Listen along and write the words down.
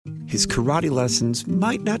his karate lessons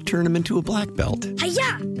might not turn him into a black belt.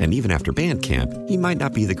 Hi-ya! And even after band camp, he might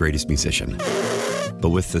not be the greatest musician.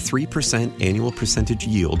 But with the 3% annual percentage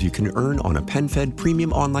yield you can earn on a PenFed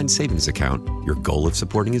premium online savings account, your goal of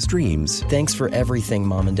supporting his dreams... Thanks for everything,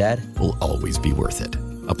 Mom and Dad. ...will always be worth it.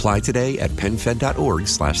 Apply today at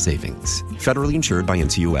PenFed.org/savings. Federally insured by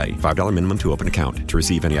NCUA. $5 minimum to open account. To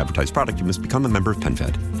receive any advertised product, you must become a member of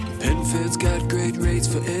PenFed. PenFed's got great rates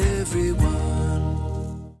for everyone.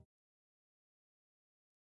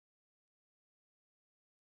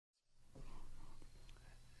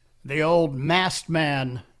 The old Masked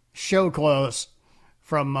Man show clothes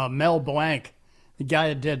from Mel Blanc, the guy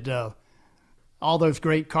that did all those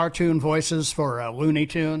great cartoon voices for Looney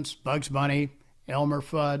Tunes, Bugs Bunny, Elmer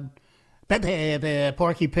Fudd,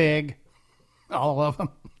 Porky Pig, all of them.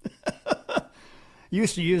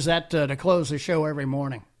 Used to use that to close the show every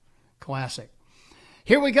morning. Classic.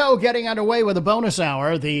 Here we go, getting underway with a bonus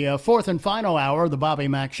hour, the fourth and final hour of the Bobby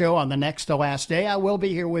Mack Show on the next to last day. I will be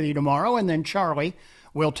here with you tomorrow, and then Charlie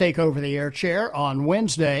will take over the air chair on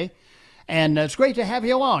Wednesday. And it's great to have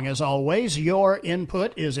you along, as always. Your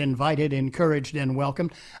input is invited, encouraged, and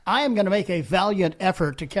welcomed. I am going to make a valiant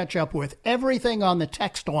effort to catch up with everything on the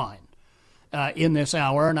text line in this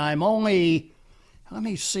hour, and I'm only, let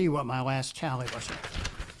me see what my last tally was.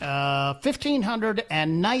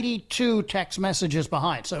 1,592 text messages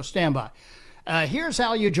behind, so stand by. Here's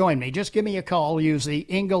how you join me. Just give me a call. Use the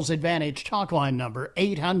Ingalls Advantage talk line number,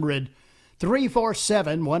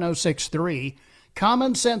 800-347-1063.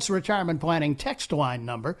 Common Sense Retirement Planning text line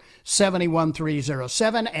number,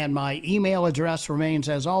 71307. And my email address remains,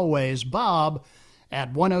 as always,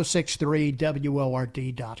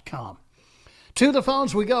 bob@1063word.com. To the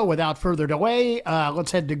phones we go without further delay.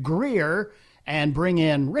 Let's head to Greer and bring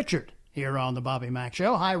in Richard here on the Bobby Mack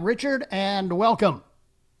Show. Hi, Richard, and welcome.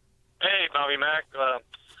 Hey, Bobby Mack.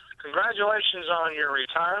 Congratulations on your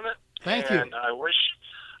retirement. Thank you. And I wish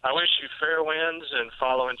you fair winds and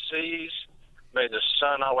following seas. May the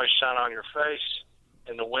sun always shine on your face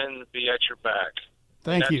and the wind be at your back.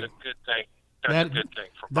 Thank you. That's a good thing. That's a good thing.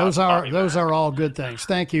 For those Bobby are Mack. all good things.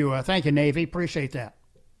 Thank you. Thank you, Navy. Appreciate that.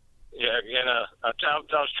 Yeah, and I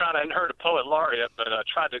was trying to heard a poet laureate, but I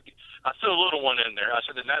threw a little one in there. I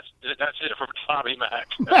said, and that's it for Bobby Mack.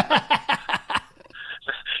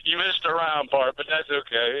 You missed the rhyme part, but that's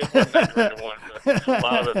okay. It wasn't that great a one, but a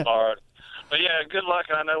lot of it hard. But yeah, good luck.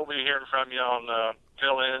 I know we'll be hearing from you on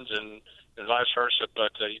fill-ins and vice versa,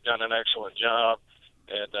 but you've done an excellent job.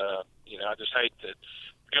 And, I just hate that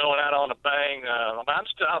going out on a bang. I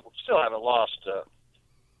still haven't lost,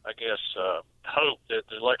 hope that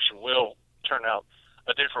the election will turn out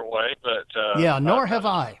a different way. But nor have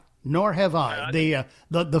I.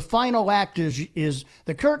 The final act is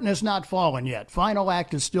the curtain has not fallen yet. Final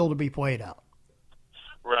act is still to be played out.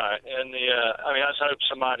 Right, and I just hope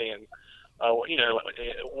somebody in,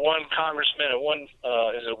 one congressman and one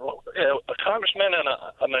a congressman and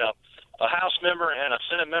a House member and a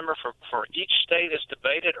Senate member for each state is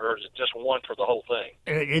debated, or is it just one for the whole thing?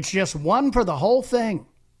 It's just one for the whole thing.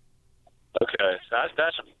 Okay,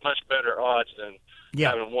 that's a much better odds than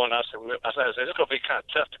having one. I said it's going to be kind of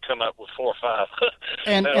tough to come up with 4 or 5.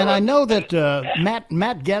 and I know that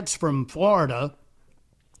Matt Gaetz from Florida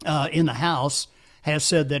in the House has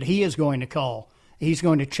said that he is going to he's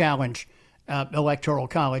going to challenge electoral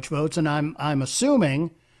college votes, and I'm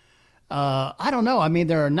assuming, I don't know. I mean,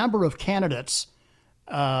 there are a number of candidates.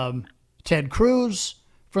 Ted Cruz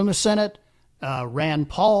from the Senate, Rand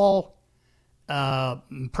Paul.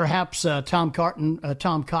 Perhaps Tom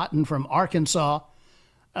Cotton from Arkansas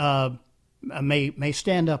may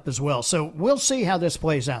stand up as well. So we'll see how this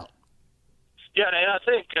plays out. Yeah, and I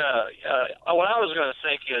think what I was going to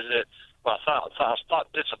think is that, well,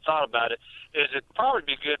 did some thought about it, is it'd probably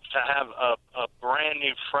be good to have a brand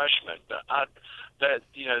new freshman. The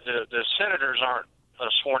senators aren't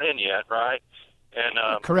sworn in yet, right? And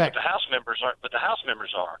correct. But the House members are,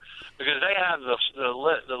 because they have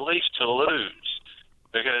the least to lose.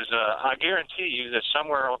 Because I guarantee you that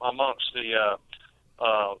somewhere amongst the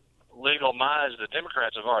legal minds, the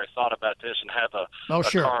Democrats have already thought about this and have a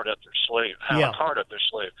card up their sleeve. A card up their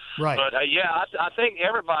sleeve. Right. But I think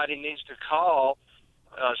everybody needs to call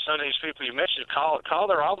some of these people you mentioned. Call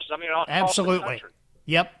their offices. I mean, all across the country.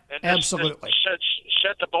 Yep. And Absolutely.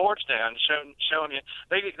 Shut the boards down. Show them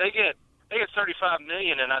they get $35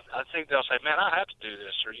 million, and I think they'll say, "Man, I have to do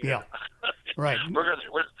this." Or right.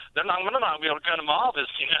 They're not going to be able to cut them off.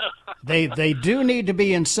 They do need to be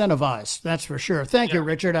incentivized. That's for sure. Thank you,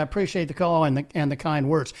 Richard. I appreciate the call and the kind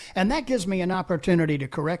words. And that gives me an opportunity to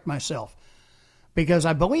correct myself, because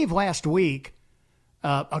I believe last week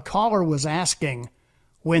a caller was asking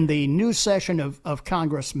when the new session of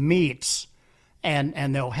Congress meets,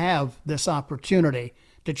 and they'll have this opportunity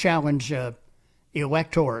to challenge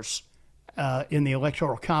electors in the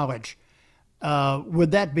Electoral College,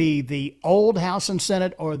 would that be the old House and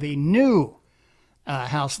Senate or the new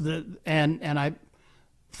House? And I,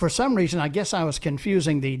 for some reason, I guess I was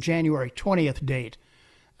confusing the January 20th date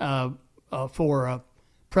for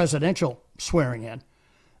presidential swearing in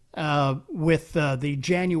with the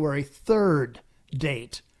January 3rd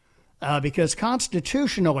date, because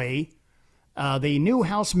constitutionally, the new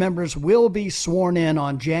House members will be sworn in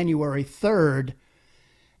on January 3rd.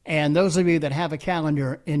 And those of you that have a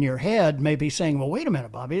calendar in your head may be saying, well, wait a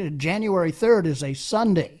minute, Bobby, January 3rd is a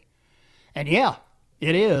Sunday. And yeah,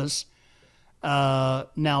 it is.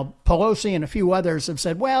 Now, Pelosi and a few others have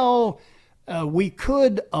said, well, we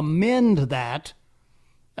could amend that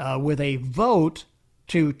with a vote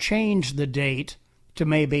to change the date to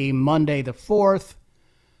maybe Monday the 4th.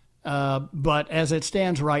 But as it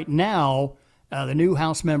stands right now, the new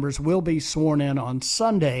House members will be sworn in on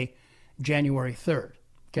Sunday, January 3rd.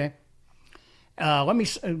 Okay. Let me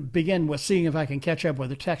begin with seeing if I can catch up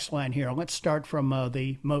with the text line here. Let's start from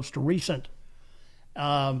the most recent.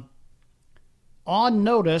 On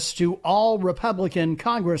notice to all Republican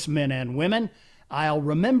congressmen and women, I'll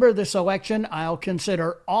remember this election. I'll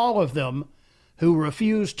consider all of them who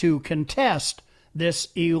refuse to contest this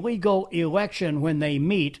illegal election when they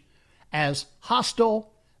meet as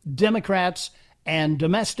hostile Democrats and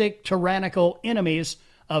domestic tyrannical enemies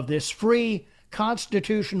of this free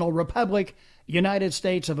constitutional republic, United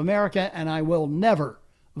States of America, and I will never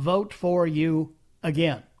vote for you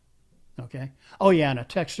again. Okay. Oh, yeah, and a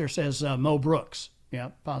texter says Mo Brooks.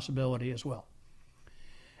 Yeah, possibility as well.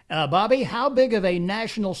 Bobby, how big of a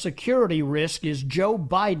national security risk is Joe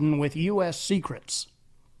Biden with U.S. secrets?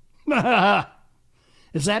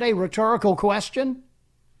 Is that a rhetorical question?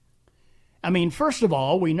 I mean, first of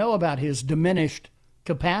all, we know about his diminished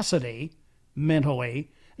capacity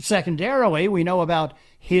mentally. Secondarily, we know about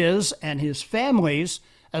his and his family's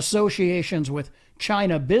associations with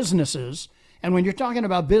China businesses. And when you're talking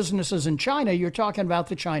about businesses in China, you're talking about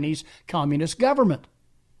the Chinese Communist government.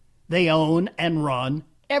 They own and run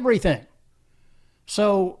everything.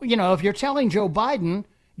 So, if you're telling Joe Biden,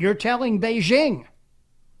 you're telling Beijing,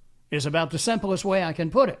 is about the simplest way I can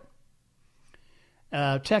put it.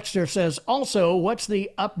 Texter says, also, what's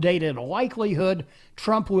the updated likelihood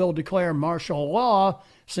Trump will declare martial law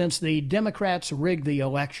since the Democrats rigged the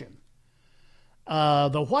election?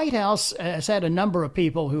 The White House has had a number of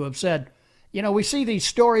people who have said, we see these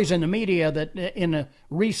stories in the media that in a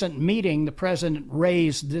recent meeting, the president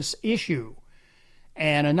raised this issue.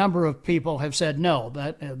 And a number of people have said, no,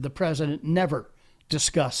 that the president never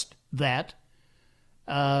discussed that.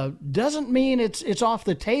 Doesn't mean it's off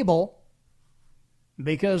the table,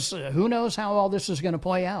 because who knows how all this is going to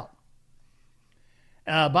play out.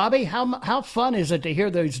 Bobby, how fun is it to hear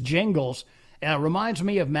those jingles? Reminds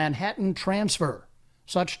me of Manhattan Transfer.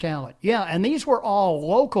 Such talent. Yeah, and these were all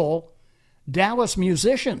local Dallas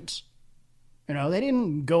musicians. They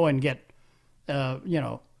didn't go and get,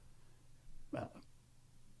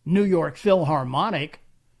 New York Philharmonic.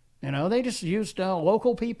 They just used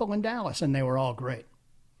local people in Dallas, and they were all great.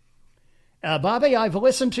 Bobby, I've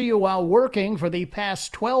listened to you while working for the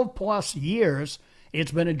past 12 plus years.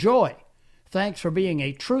 It's been a joy. Thanks for being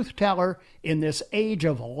a truth teller in this age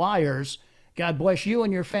of liars. God bless you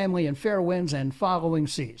and your family in fair winds and following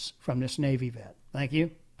seas, from this Navy vet. Thank you.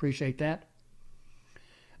 Appreciate that.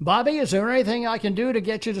 Bobby, is there anything I can do to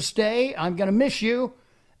get you to stay? I'm going to miss you.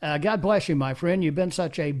 God bless you, my friend. You've been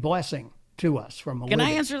such a blessing to us from Can I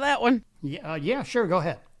answer that one? Yeah, sure. Go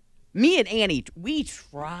ahead. Me and Annie, we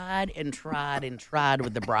tried and tried and tried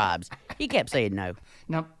with the bribes. He kept saying no.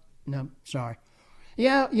 No, sorry.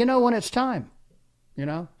 Yeah, when it's time. You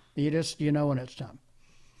know when it's time.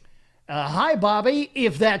 Hi, Bobby,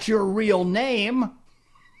 if that's your real name.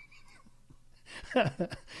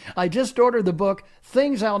 I just ordered the book,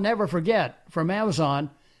 Things I'll Never Forget, from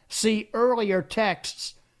Amazon. See earlier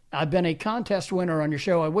texts. I've been a contest winner on your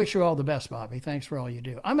show. I wish you all the best, Bobby. Thanks for all you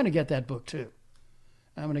do. I'm going to get that book, too.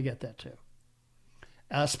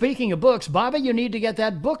 Speaking of books, Bobby, you need to get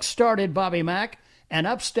that book started, Bobby Mack, An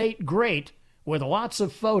Upstate Great with lots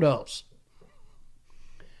of photos.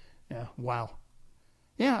 Yeah, wow.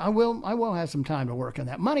 Yeah, I will have some time to work on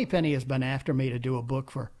that. Moneypenny has been after me to do a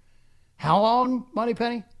book for how long,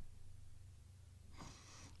 Moneypenny?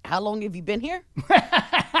 How long have you been here?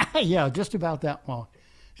 Yeah, just about that long.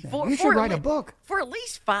 You should write a book. For at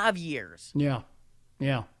least 5 years. Yeah.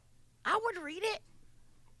 I would read it.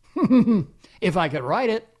 If I could write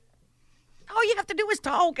it. All you have to do is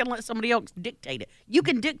talk and let somebody else dictate it. You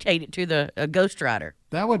can dictate it to the ghostwriter.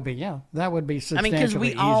 That would be substantially because we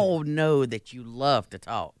easier. all know that you love to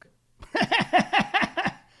talk.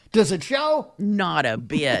 Does it show? Not a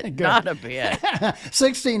bit. Not a bit.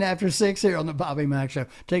 16 after 6 here on the Bobby Mack Show.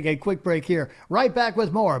 Take a quick break here. Right back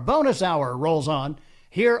with more. Bonus hour rolls on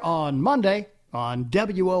here on Monday on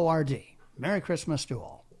WORD. Merry Christmas to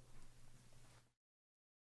all.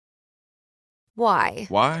 Why?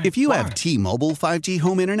 If you have T-Mobile 5G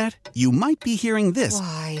home internet, you might be hearing this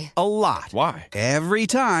Why? a lot. Why? Every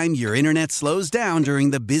time your internet slows down during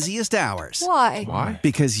the busiest hours. Why?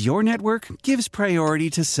 Because your network gives priority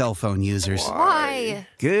to cell phone users. Why?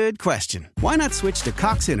 Good question. Why not switch to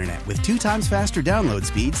Cox Internet with 2 times faster download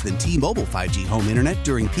speeds than T-Mobile 5G home internet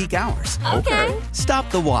during peak hours? Okay. Stop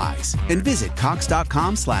the whys and visit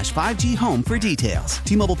cox.com/5G home for details.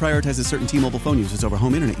 T-Mobile prioritizes certain T-Mobile phone users over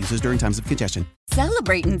home internet users during times of congestion.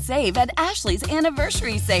 Celebrate and save at Ashley's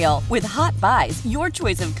Anniversary Sale. With Hot Buys, your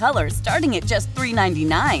choice of colors starting at just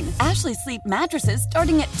 $3.99. Ashley Sleep mattresses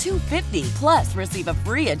starting at $2.50. Plus, receive a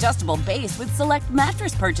free adjustable base with select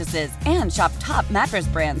mattress purchases. And shop top mattress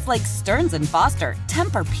brands like Stearns & Foster,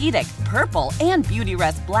 Tempur-Pedic, Purple, and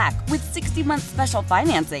Beautyrest Black with 60-month special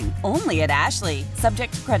financing. Only at Ashley.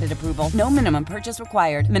 Subject to credit approval. No minimum purchase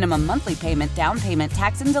required. Minimum monthly payment, down payment,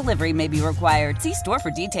 tax, and delivery may be required. See store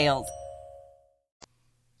for details.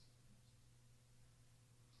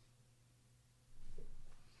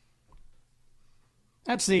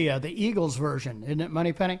 That's the Eagles version, isn't it,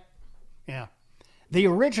 Moneypenny? Yeah. The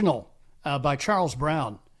original by Charles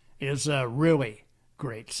Brown is a really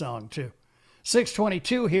great song, too.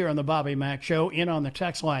 6:22 here on the Bobby Mack Show, in on the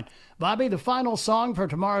text line. Bobby, the final song for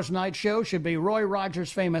tomorrow's night show should be Roy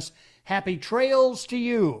Rogers' famous Happy Trails to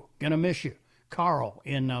You. Gonna miss you. Carl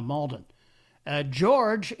in Malden.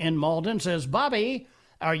 George in Malden says, Bobby,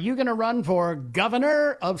 are you going to run for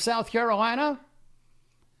governor of South Carolina?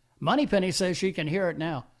 Moneypenny says she can hear it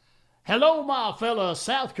now. Hello, my fellow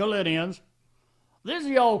South Carolinians. This is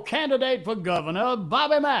your candidate for governor,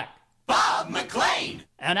 Bobby Mack. Bob McLean.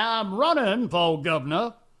 And I'm running for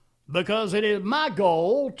governor because it is my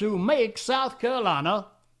goal to make South Carolina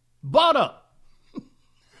better.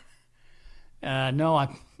 No, I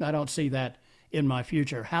don't see that in my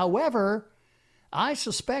future. However, I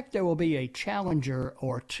suspect there will be a challenger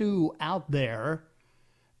or two out there,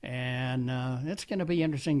 and it's going to be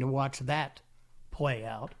interesting to watch that play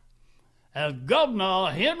out. As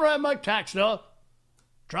Governor Henry McTaxter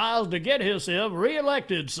tries to get himself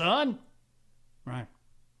reelected, son. Right.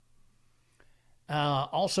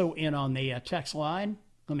 Also in on the text line,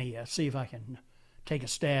 let me see if I can take a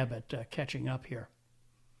stab at catching up here.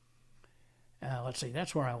 Let's see,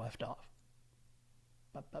 that's where I left off.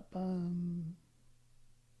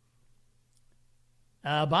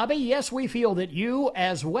 Bobby, yes, we feel that you,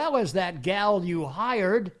 as well as that gal you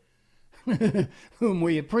hired, whom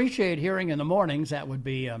we appreciate hearing in the mornings, that would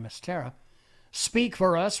be Miss Tara, speak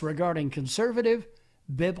for us regarding conservative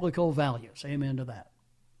biblical values. Amen to that.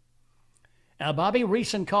 Bobby,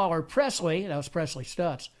 recent caller Presley, that was Presley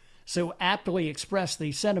Stutz, so aptly expressed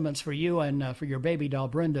the sentiments for you and for your baby doll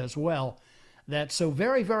Brenda as well, that so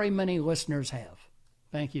very, very many listeners have.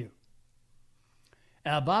 Thank you.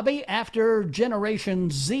 Bobby, after Generation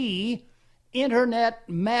Z, Internet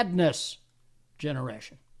Madness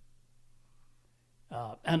Generation.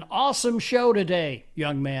 An awesome show today,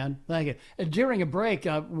 young man. Thank you. During a break,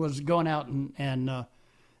 I was going out and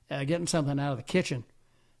getting something out of the kitchen,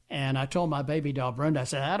 and I told my baby doll Brenda, I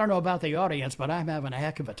said, I don't know about the audience, but I'm having a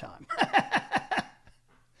heck of a time.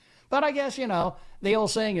 But I guess, the old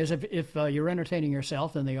saying is if you're entertaining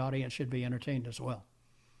yourself, then the audience should be entertained as well.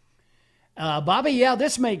 Bobby, yeah,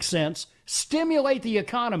 this makes sense. Stimulate the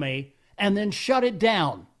economy and then shut it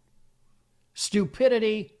down.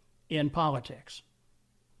 Stupidity in politics.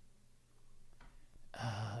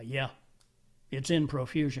 Yeah, it's in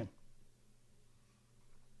profusion.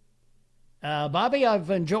 Bobby, I've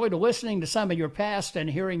enjoyed listening to some of your past and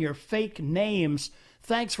hearing your fake names.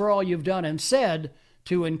 Thanks for all you've done and said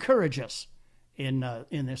to encourage us in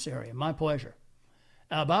this area. My pleasure.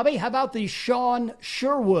 Bobby, how about the Sean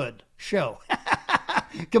Sherwood show?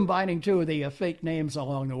 Combining two of the fake names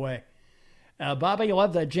along the way. Bobby, I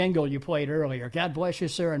love that jingle you played earlier. God bless you,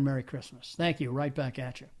 sir, and Merry Christmas. Thank you. Right back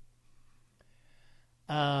at you.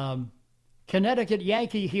 Connecticut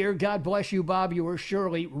Yankee here. God bless you, Bob. You are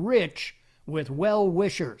surely rich with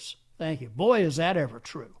well-wishers. Thank you. Boy, is that ever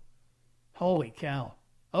true. Holy cow.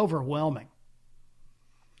 Overwhelming.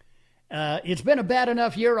 It's been a bad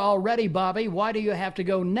enough year already, Bobby. Why do you have to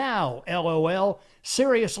go now? LOL.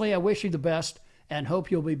 Seriously, I wish you the best and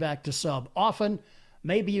hope you'll be back to sub often.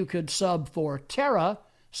 Maybe you could sub for Tara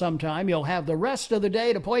sometime. You'll have the rest of the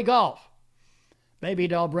day to play golf. Baby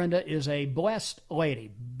doll Brenda is a blessed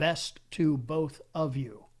lady. Best to both of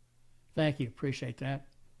you. Thank you. Appreciate that.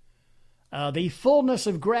 The fullness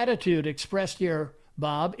of gratitude expressed here,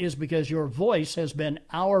 Bob, is because your voice has been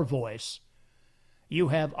our voice. You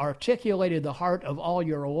have articulated the heart of all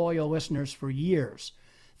your loyal listeners for years.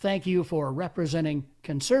 Thank you for representing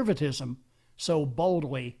conservatism so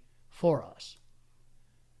boldly for us.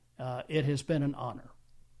 It has been an honor.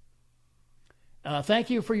 Thank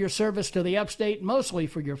you for your service to the upstate, mostly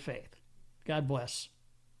for your faith. God bless.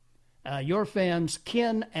 Your fans,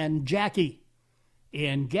 Ken and Jackie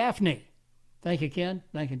in Gaffney. Thank you, Ken.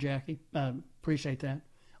 Thank you, Jackie. Appreciate that.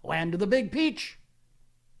 Land of the Big Peach.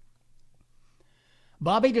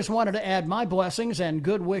 Bobby, just wanted to add my blessings and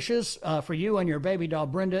good wishes for you and your baby doll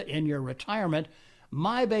Brenda in your retirement.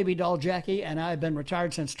 My baby doll Jackie and I have been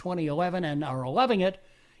retired since 2011 and are loving it.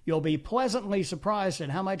 You'll be pleasantly surprised at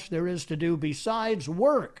how much there is to do besides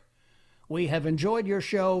work. We have enjoyed your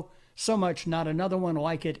show so much, not another one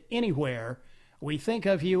like it anywhere. We think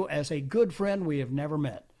of you as a good friend we have never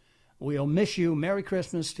met. We'll miss you. Merry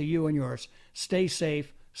Christmas to you and yours. Stay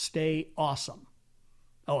safe. Stay awesome.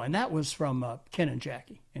 Oh, and that was from Ken and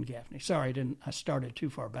Jackie in Gaffney. Sorry, I started too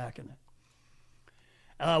far back in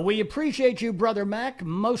it. We appreciate you, Brother Mac,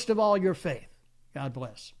 most of all your faith. God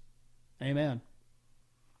bless. Amen.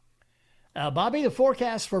 Bobby, the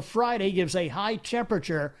forecast for Friday gives a high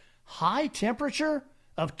temperature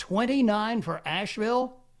of 29 for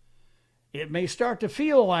Asheville. It may start to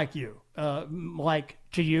feel like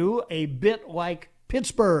to you, a bit like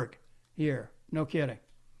Pittsburgh here. No kidding.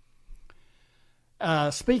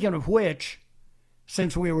 Speaking of which,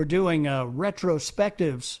 since we were doing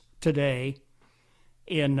retrospectives today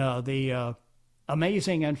in the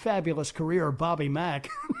amazing and fabulous career of Bobby Mack,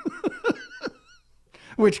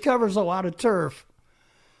 which covers a lot of turf,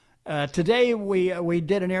 today we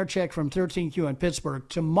did an air check from 13Q in Pittsburgh.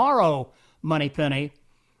 Tomorrow, Moneypenny,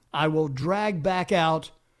 I will drag back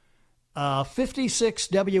out 56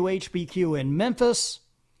 WHBQ in Memphis,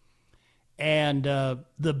 and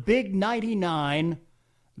the big 99,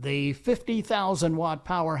 the 50,000-watt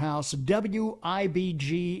powerhouse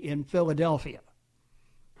WIBG in Philadelphia.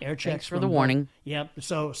 Air checks. Thanks for the warning. Yep,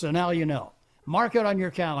 so now you know. Mark it on your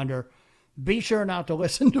calendar. Be sure not to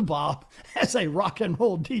listen to Bob as a rock and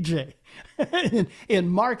roll DJ in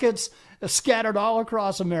markets scattered all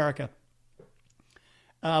across America.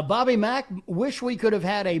 Bobby Mack, wish we could have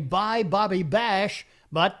had a Buy Bobby Bash,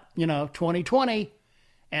 but, 2020.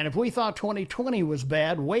 And if we thought 2020 was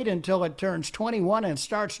bad, wait until it turns 21 and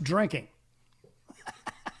starts drinking.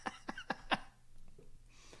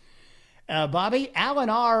 Bobby, Alan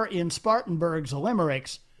R. in Spartanburg's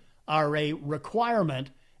limericks are a requirement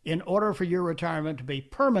in order for your retirement to be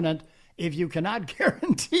permanent. If you cannot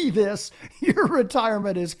guarantee this, your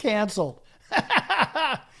retirement is canceled.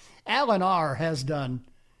 Alan R. has done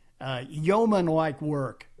yeoman-like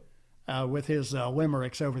work with his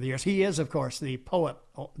limericks over the years. He is, of course, the poet,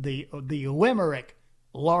 the limerick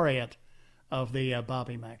laureate of the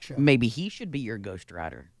Bobby Mack Show. Maybe he should be your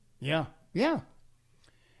ghostwriter. Yeah.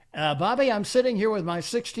 Bobby, I'm sitting here with my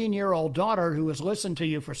 16-year-old daughter who has listened to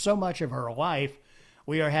you for so much of her life.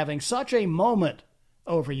 We are having such a moment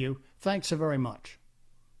over you. Thanks so very much.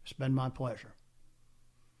 It's been my pleasure.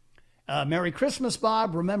 Merry Christmas,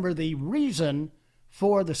 Bob. Remember the reason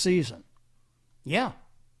for the season. Yeah,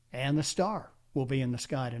 and the star will be in the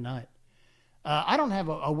sky tonight. I don't have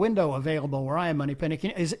a window available where I am, Moneypenny.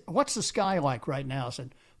 What's the sky like right now? Is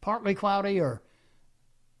it partly cloudy, or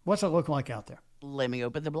what's it look like out there? Let me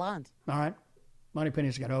open the blinds. All right.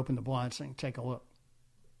 Moneypenny's got to open the blinds and take a look.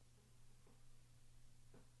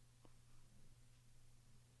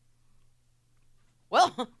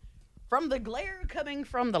 Well, from the glare coming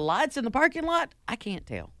from the lights in the parking lot, I can't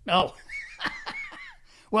tell. Oh.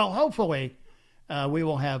 Well, hopefully we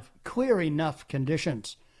will have clear enough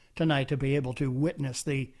conditions tonight to be able to witness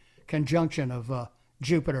the conjunction of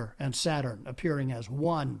Jupiter and Saturn appearing as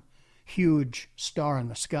one huge star in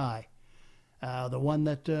the sky, the one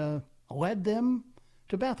that led them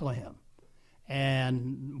to Bethlehem.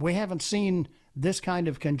 And we haven't seen this kind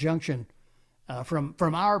of conjunction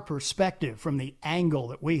from our perspective, from the angle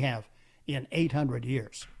that we have in 800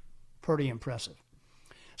 years. Pretty impressive.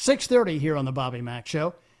 6:30 here on the Bobby Mack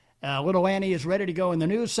Show. Little Annie is ready to go in the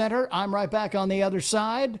news center. I'm right back on the other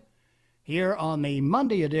side here on the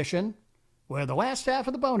Monday edition, where the last half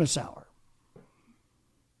of the bonus hour.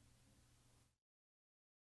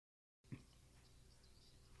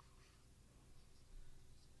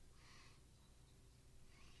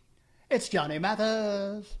 It's Johnny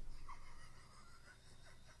Mathis.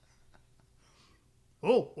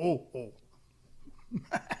 Oh.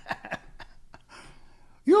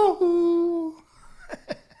 Yoo-hoo.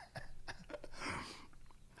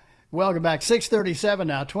 Welcome back. 6:37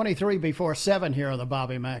 now, 23 before 7 here on the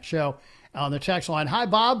Bobby Mack Show. On the text line, hi,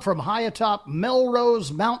 Bob, from high atop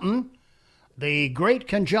Melrose Mountain. The Great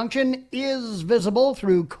Conjunction is visible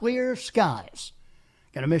through clear skies.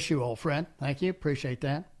 Gonna miss you, old friend. Thank you. Appreciate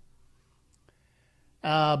that.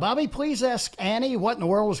 Bobby, please ask Annie what in the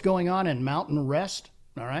world is going on in Mountain Rest.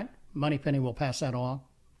 All right. Moneypenny will pass that along.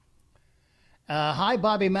 Hi,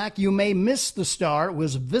 Bobby Mack. You may miss the star. It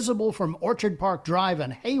was visible from Orchard Park Drive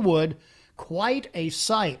in Haywood. Quite a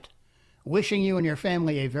sight. Wishing you and your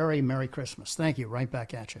family a very Merry Christmas. Thank you. Right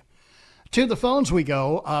back at you. To the phones we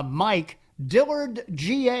go. Mike, Dillard,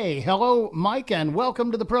 GA. Hello, Mike, and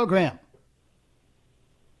welcome to the program.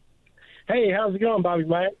 Hey, how's it going, Bobby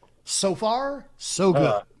Mack? So far, so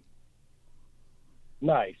good.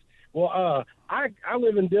 Nice. Well, I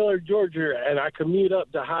live in Dillard, Georgia, and I commute up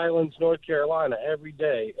to Highlands, North Carolina every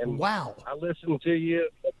day. And wow. I listen to you.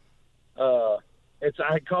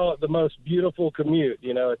 I call it the most beautiful commute.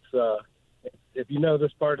 You know, it's if you know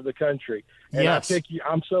this part of the country. And yes.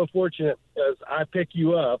 I'm so fortunate because I pick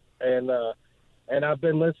you up, and I've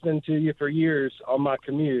been listening to you for years on my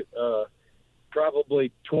commute,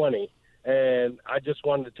 probably 20. And I just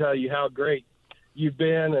wanted to tell you how great you've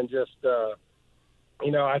been, and just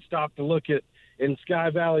I stopped to look in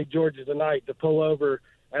Sky Valley, Georgia tonight to pull over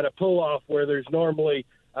at a pull-off where there's normally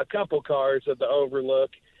a couple cars at the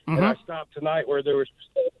overlook. Mm-hmm. And I stopped tonight where there was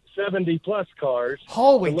 70-plus cars.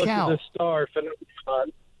 Holy to look cow. at the star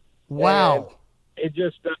phenomenon. Wow. And it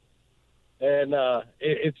just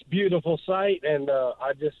it's a beautiful sight. And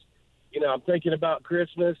I just, I'm thinking about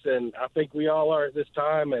Christmas, and I think we all are at this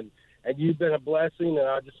time. And you've been a blessing, and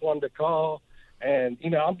I just wanted to call. And,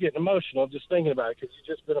 I'm getting emotional just thinking about it because you've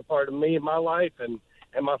just been a part of me and my life and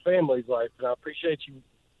my family's life. And I appreciate you,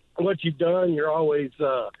 what you've done. You're always,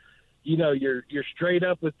 you're straight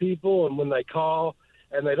up with people. And when they call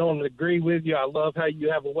and they don't agree with you, I love how you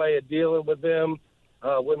have a way of dealing with them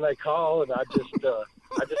when they call. And I just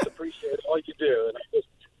appreciate all you do.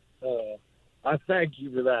 And I thank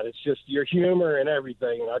you for that. It's just your humor and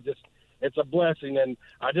everything. And it's a blessing, and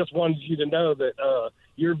I just wanted you to know that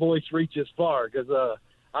your voice reaches far because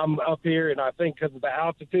I'm up here, and I think because of the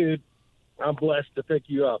altitude, I'm blessed to pick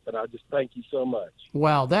you up, and I just thank you so much.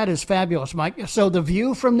 Wow, that is fabulous, Mike. So the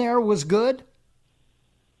view from there was good?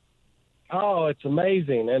 Oh, it's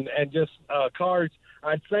amazing, and just cars.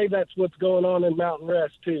 I'd say that's what's going on in Mountain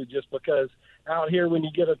Rest, too, just because out here when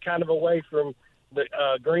you get kind of away from the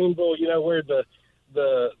Greenville, where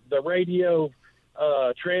the radio –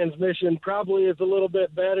 transmission probably is a little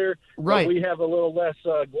bit better. Right. But we have a little less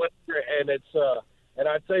glare, and and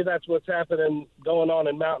I'd say that's what's going on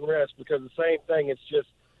in Mountain Rest because the same thing. It's just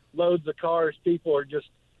loads of cars. People are just,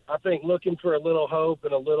 I think, looking for a little hope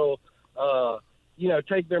and a little,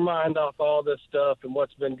 take their mind off all this stuff and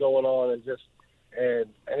what's been going on, and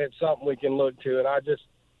it's something we can look to. And I just,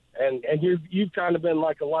 and you've kind of been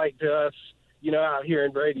like a light to us, out here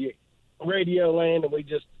in radio land,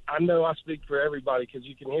 and I know I speak for everybody because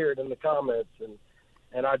you can hear it in the comments,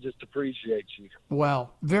 and I just appreciate you. Wow,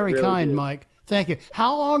 very really kind, Mike. Thank you.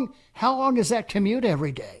 How long is that commute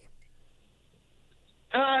every day?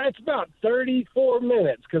 It's about 34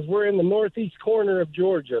 minutes because we're in the northeast corner of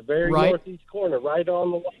Georgia, northeast corner, right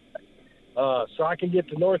on the line. So I can get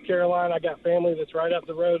to North Carolina. I got family that's right up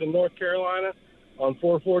the road in North Carolina on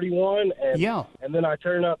 441, and then I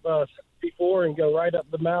turn up 64 and go right up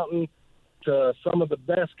the mountain to some of the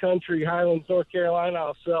best country, Highlands, North Carolina.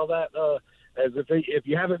 I'll sell that as if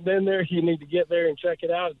you haven't been there, you need to get there and check it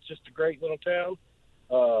out. It's just a great little town.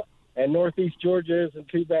 And Northeast Georgia isn't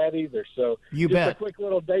too bad either. So you just bet. A quick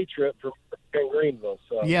little day trip from Greenville.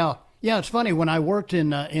 So. Yeah. It's funny. When I worked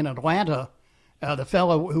in Atlanta, the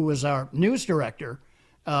fellow who was our news director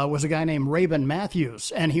was a guy named Rabin Matthews,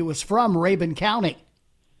 and he was from Rabin County.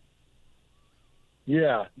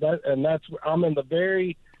 Yeah, I'm in the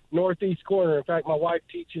very northeast corner. In fact, my wife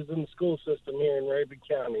teaches in the school system here in Rabin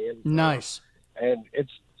County. And, nice. And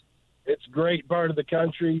it's a great part of the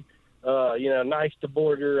country. Nice to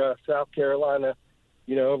border South Carolina,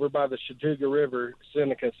 over by the Chattooga River,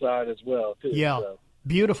 Seneca side as well, too. Yeah, so.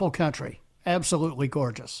 Beautiful country. Absolutely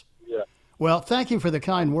gorgeous. Yeah. Well, thank you for the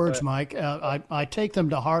kind words, Mike. I take them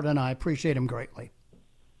to heart, and I appreciate them greatly.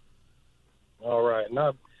 All right.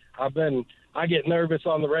 And I get nervous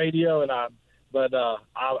on the radio, but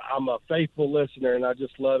I'm a faithful listener, and I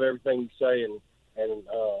just love everything you say and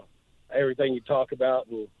everything you talk about.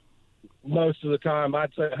 And most of the time,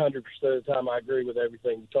 I'd say 100% of the time, I agree with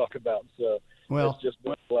everything you talk about. So it's just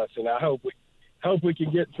a blessing. I hope hope we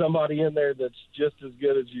can get somebody in there that's just as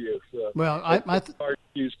good as you. So, well,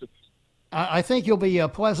 I think you'll be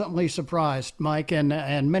pleasantly surprised, Mike,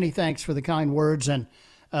 and many thanks for the kind words and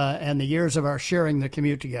the years of our sharing the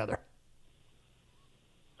commute together.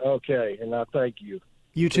 Okay, and I thank you.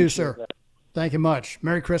 You too, sir. That. Thank you much.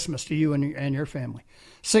 Merry Christmas to you and your family.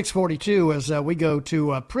 6:42 as we go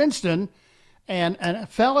to Princeton, and a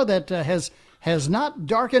fella that has not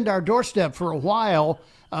darkened our doorstep for a while,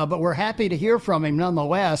 but we're happy to hear from him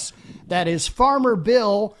nonetheless. That is Farmer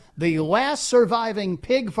Bill, the last surviving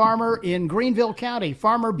pig farmer in Greenville County.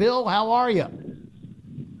 Farmer Bill, how are you?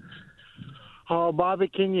 Oh, Bobby,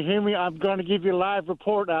 can you hear me? I'm going to give you a live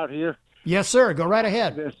report out here. Yes, sir. Go right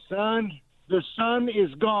ahead. The sun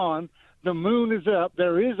is gone. The moon is up.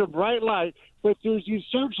 There is a bright light, but there's these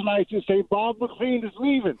searchlights that say Bob McLean is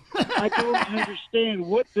leaving. I don't understand.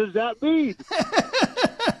 What does that mean?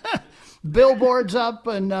 Billboards up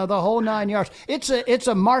and the whole 9 yards. It's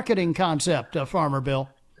a marketing concept, Farmer Bill.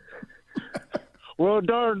 Well,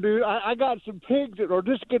 darn, dude, I got some pigs that are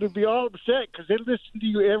just going to be all upset because they listen to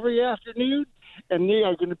you every afternoon, and they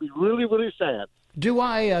are going to be really, really sad. Do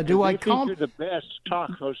I calm? You're the best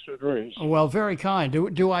talk host there is. Well, very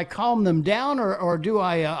kind. Do I calm them down, or do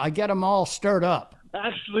I get them all stirred up?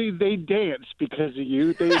 Actually, they dance because of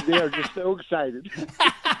you. They are just so excited.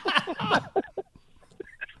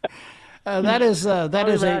 That is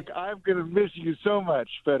Mac, I'm going to miss you so much,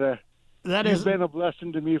 but you've been a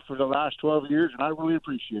blessing to me for the last 12 years, and I really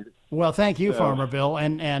appreciate it. Well, thank you, Farmer Bill,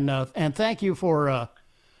 and thank you for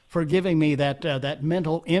giving me that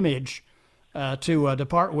mental image to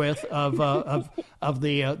depart with of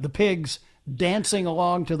the pigs dancing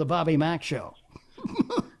along to the Bobby Mack show.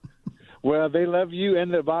 Well, they love you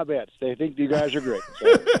and the Bobettes. They think you guys are great.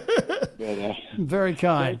 So. But, very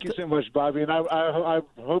kind. Thank you so much, Bobby, and I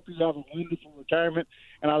hope you have a wonderful retirement,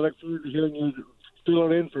 and I look forward to hearing you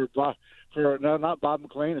fill it in for not Bob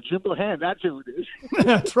McLean, a Jim Bohan. That's who it is.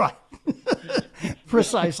 That's right.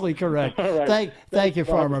 Precisely correct. All right. Thank you,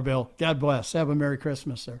 Farmer Bill. God bless. Have a Merry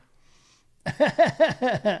Christmas, sir.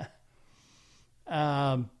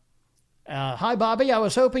 Hi, Bobby. I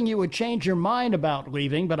was hoping you would change your mind about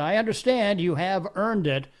leaving, but I understand you have earned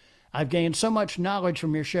it. I've gained so much knowledge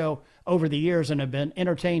from your show over the years and have been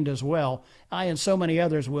entertained as well. I and so many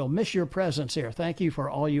others will miss your presence here. Thank you for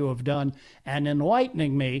all you have done and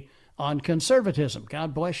enlightening me on conservatism.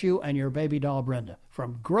 God bless you and your baby doll, Brenda,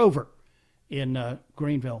 from Grover in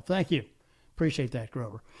Greenville. Thank you. Appreciate that,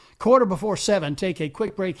 Grover. 7:15, take a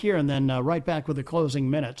quick break here and then right back with the closing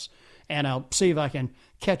minutes. And I'll see if I can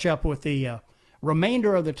catch up with the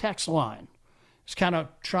remainder of the text line. It's kind of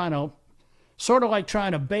sort of like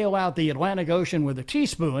trying to bail out the Atlantic Ocean with a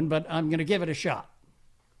teaspoon, but I'm going to give it a shot.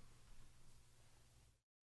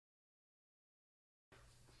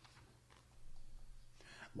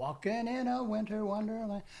 Walking in a winter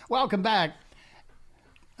wonderland. Welcome back.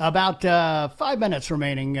 About 5 minutes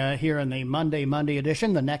remaining here in the Monday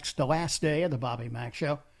edition, the next to last day of the Bobby Mack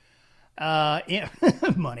Show.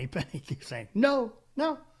 Money Penny keeps saying, no.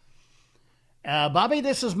 Bobby,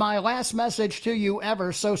 this is my last message to you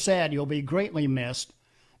ever. So sad. You'll be greatly missed.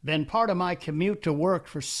 Been part of my commute to work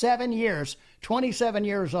for 7 years, 27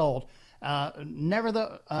 years old. Never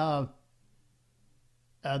thought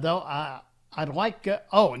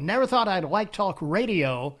I'd like talk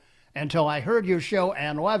radio until I heard your show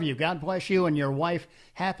and love you. God bless you and your wife.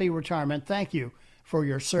 Happy retirement. Thank you for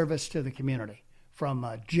your service to the community. From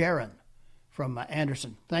Jaron from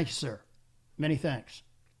Anderson. Thank you, sir. Many thanks.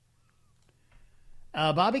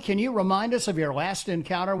 Bobby, can you remind us of your last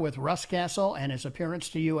encounter with Russ Castle and his appearance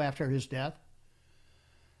to you after his death?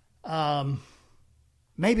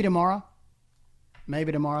 Maybe tomorrow.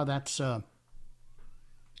 That's I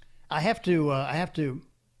have to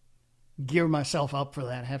gear myself up for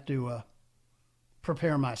that. I have to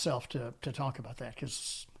prepare myself to talk about that because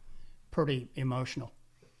it's pretty emotional.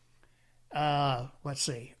 Let's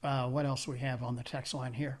see. What else we have on the text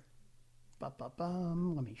line here?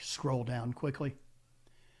 Let me scroll down quickly.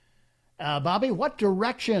 Bobby, what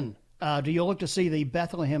direction do you look to see the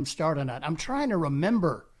Bethlehem Star tonight? I'm trying to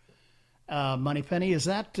remember, Moneypenny. Is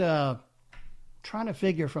that trying to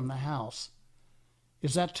figure from the house?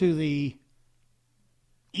 Is that to the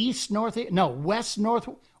east, north? No, west,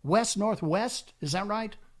 northwest? Is that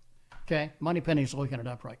right? Okay, Moneypenny's looking it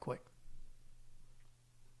up right quick.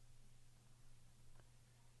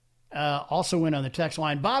 Also in on the text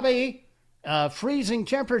line, Bobby, freezing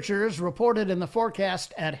temperatures reported in the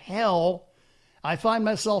forecast at Hell. I find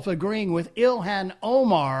myself agreeing with Ilhan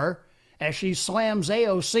Omar as she slams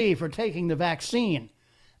AOC for taking the vaccine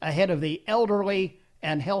ahead of the elderly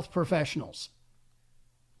and health professionals.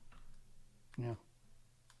 Yeah.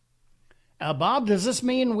 Bob, does this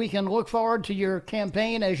mean we can look forward to your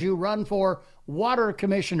campaign as you run for water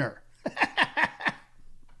commissioner?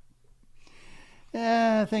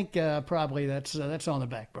 I think probably that's on the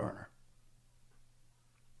back burner.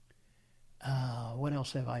 What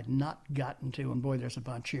else have I not gotten to? And boy, there's a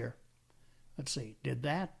bunch here. Let's see. Did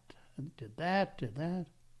that.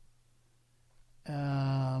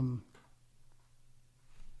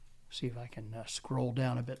 See if I can scroll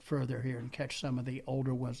down a bit further here and catch some of the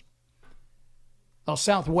older ones. Oh,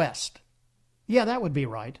 Southwest. Yeah, that would be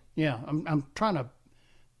right. Yeah, I'm trying to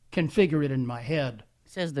configure it in my head.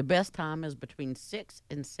 It says the best time is between 6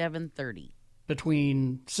 and 7:30.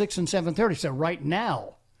 Between 6 and 7:30. So right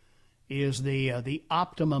now is the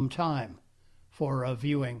optimum time for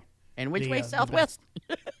viewing. And which way, Southwest?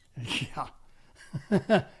 Yeah.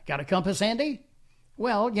 Got a compass handy?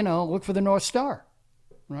 Well, look for the North Star,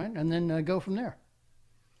 right? And then go from there.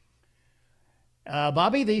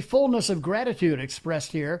 Bobby, the fullness of gratitude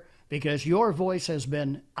expressed here because your voice has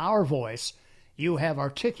been our voice. You have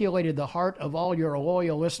articulated the heart of all your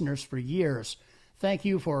loyal listeners for years. Thank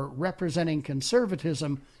you for representing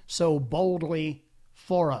conservatism so boldly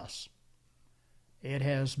for us. It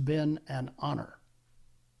has been an honor.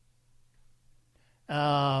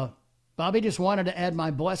 Bobby, just wanted to add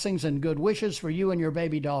my blessings and good wishes for you and your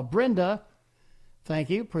baby doll, Brenda. Thank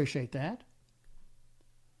you. Appreciate that.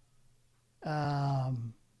 Let's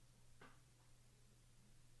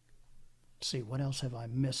see, what else have I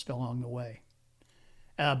missed along the way?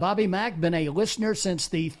 Bobby Mack, been a listener since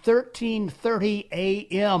the 13:30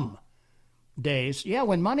 a.m. days. Yeah,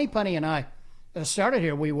 when Money Punny and I started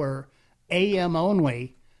here, we were a.m.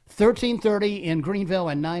 only, 13:30 in Greenville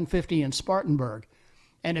and 9:50 in Spartanburg.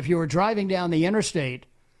 And if you were driving down the interstate,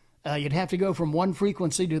 you'd have to go from one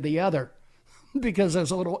frequency to the other because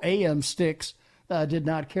those little AM sticks did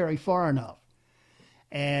not carry far enough.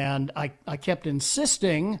 And I kept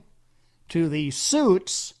insisting to the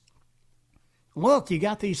suits, look, you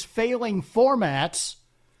got these failing formats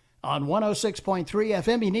on 106.3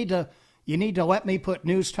 FM. You need to let me put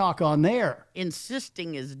News Talk on there.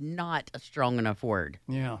 Insisting is not a strong enough word.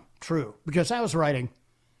 Yeah, true. Because I was writing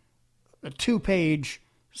 2-page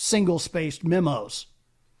single-spaced memos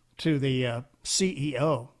to the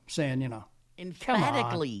CEO saying,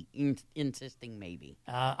 emphatically insisting, maybe.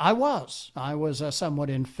 I was somewhat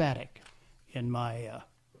emphatic in my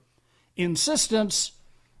insistence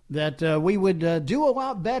that we would do a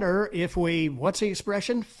lot better if we, what's the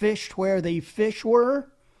expression, fished where the fish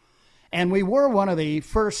were. And we were one of the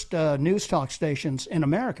first news talk stations in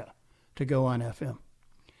America to go on FM.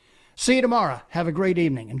 See you tomorrow. Have a great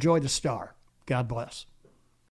evening. Enjoy the Star. God bless.